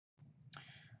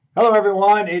Hello,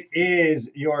 everyone. It is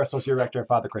your Associate Rector,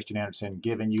 Father Christian Anderson,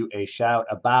 giving you a shout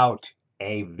about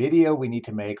a video we need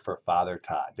to make for Father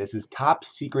Todd. This is top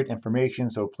secret information,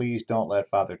 so please don't let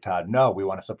Father Todd know. We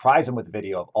want to surprise him with a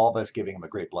video of all of us giving him a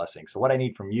great blessing. So what I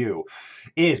need from you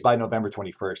is by November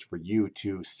 21st for you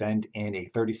to send in a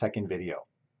 30-second video,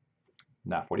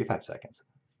 not 45 seconds,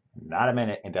 not a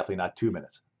minute, and definitely not 2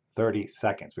 minutes. 30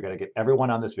 seconds. We got to get everyone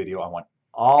on this video. I want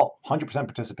all 100%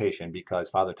 participation because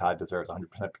Father Todd deserves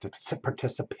 100%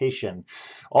 participation.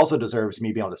 Also deserves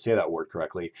me being able to say that word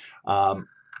correctly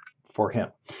for him.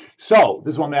 So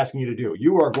this is what I'm asking you to do.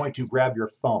 You are going to grab your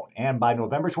phone, and by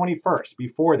November 21st,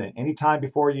 before then, anytime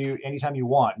you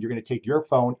want, you're going to take your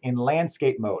phone in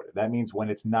landscape mode. That means when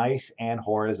it's nice and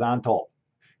horizontal,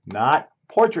 not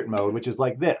portrait mode, which is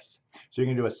like this. So you're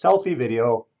going to do a selfie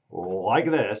video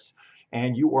like this,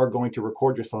 and you are going to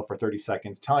record yourself for 30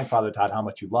 seconds telling Father Todd how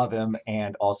much you love him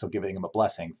and also giving him a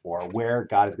blessing for where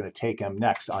God is going to take him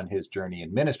next on his journey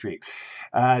in ministry.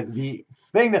 The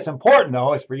thing that's important,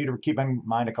 though, is for you to keep in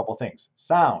mind a couple things.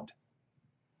 Sound.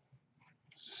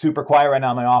 Super quiet right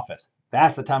now in my office.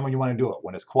 That's the time when you want to do it,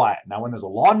 when it's quiet. Not when there's a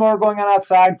lawnmower going on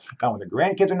outside, not when the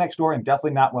grandkids are next door, and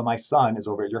definitely not when my son is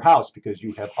over at your house because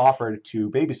you have offered to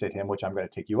babysit him, which I'm going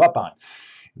to take you up on.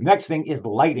 Next thing is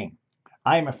lighting.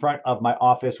 I am in front of my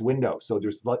office window, so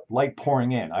there's light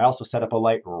pouring in. I also set up a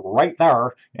light right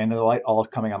there, and the light all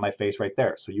coming on my face right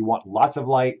there. So you want lots of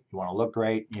light. You want to look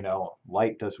great. You know,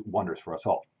 light does wonders for us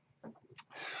all.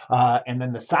 And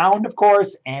then the sound, of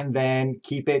course, and then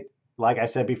keep it, like I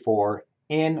said before,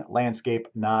 in landscape,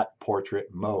 not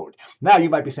portrait mode. Now, you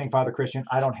might be saying, Father Christian,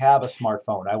 I don't have a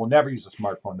smartphone. I will never use a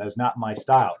smartphone. That is not my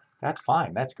style. That's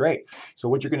fine. That's great. So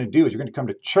what you're going to do is you're going to come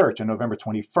to church on November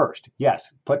 21st.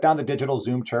 Yes, put down the digital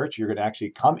Zoom church. You're going to actually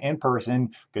come in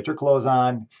person, get your clothes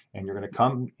on, and you're going to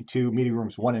come to meeting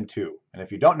rooms 1 and 2. And if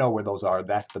you don't know where those are,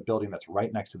 that's the building that's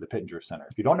right next to the Pittenger Center.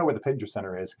 If you don't know where the Pittenger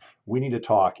Center is, we need to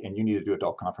talk, and you need to do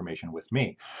adult confirmation with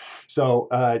me. So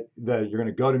you're going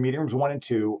to go to meeting rooms 1 and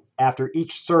 2. After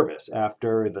each service,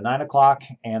 after the 9 o'clock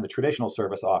and the traditional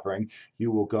service offering,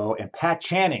 you will go, and Pat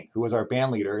Channing, who is our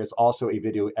band leader, is also a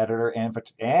video editor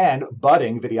and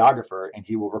budding videographer, and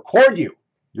he will record you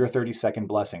your 30-second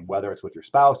blessing, whether it's with your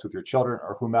spouse, with your children,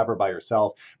 or whomever by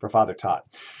yourself for Father Todd.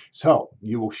 So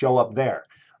you will show up there.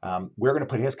 We're going to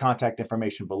put his contact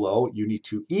information below. You need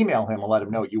to email him and let him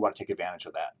know you want to take advantage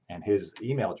of that. And his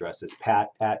email address is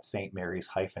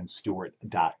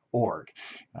pat@stmarys-stuart.org.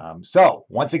 So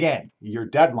once again, your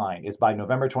deadline is by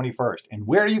November 21st. And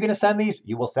where are you going to send these?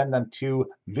 You will send them to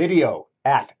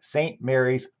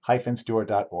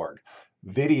video@stmarys-stuart.org.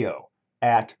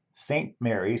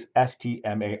 Video@stmarys,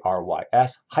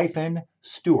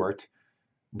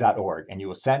 stmarys-stuart.org. And you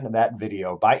will send that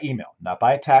video by email, not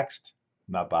by a text,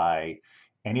 not by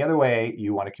any other way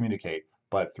you want to communicate,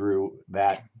 but through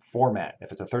that format.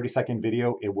 If it's a 30-second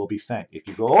video, it will be sent. If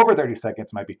you go over 30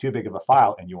 seconds, it might be too big of a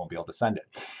file and you won't be able to send it.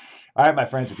 All right, my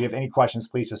friends, if you have any questions,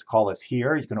 please just call us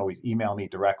here. You can always email me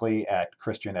directly at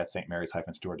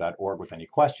christian@stmarys-stuart.org with any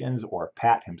questions, or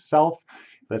Pat himself.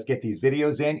 Let's get these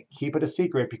videos in. Keep it a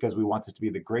secret because we want this to be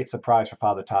the great surprise for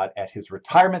Father Todd at his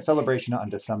retirement celebration on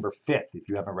December 5th. If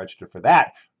you haven't registered for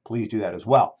that, please do that as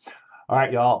well. All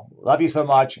right, y'all. Love you so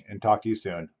much and talk to you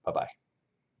soon. Bye-bye.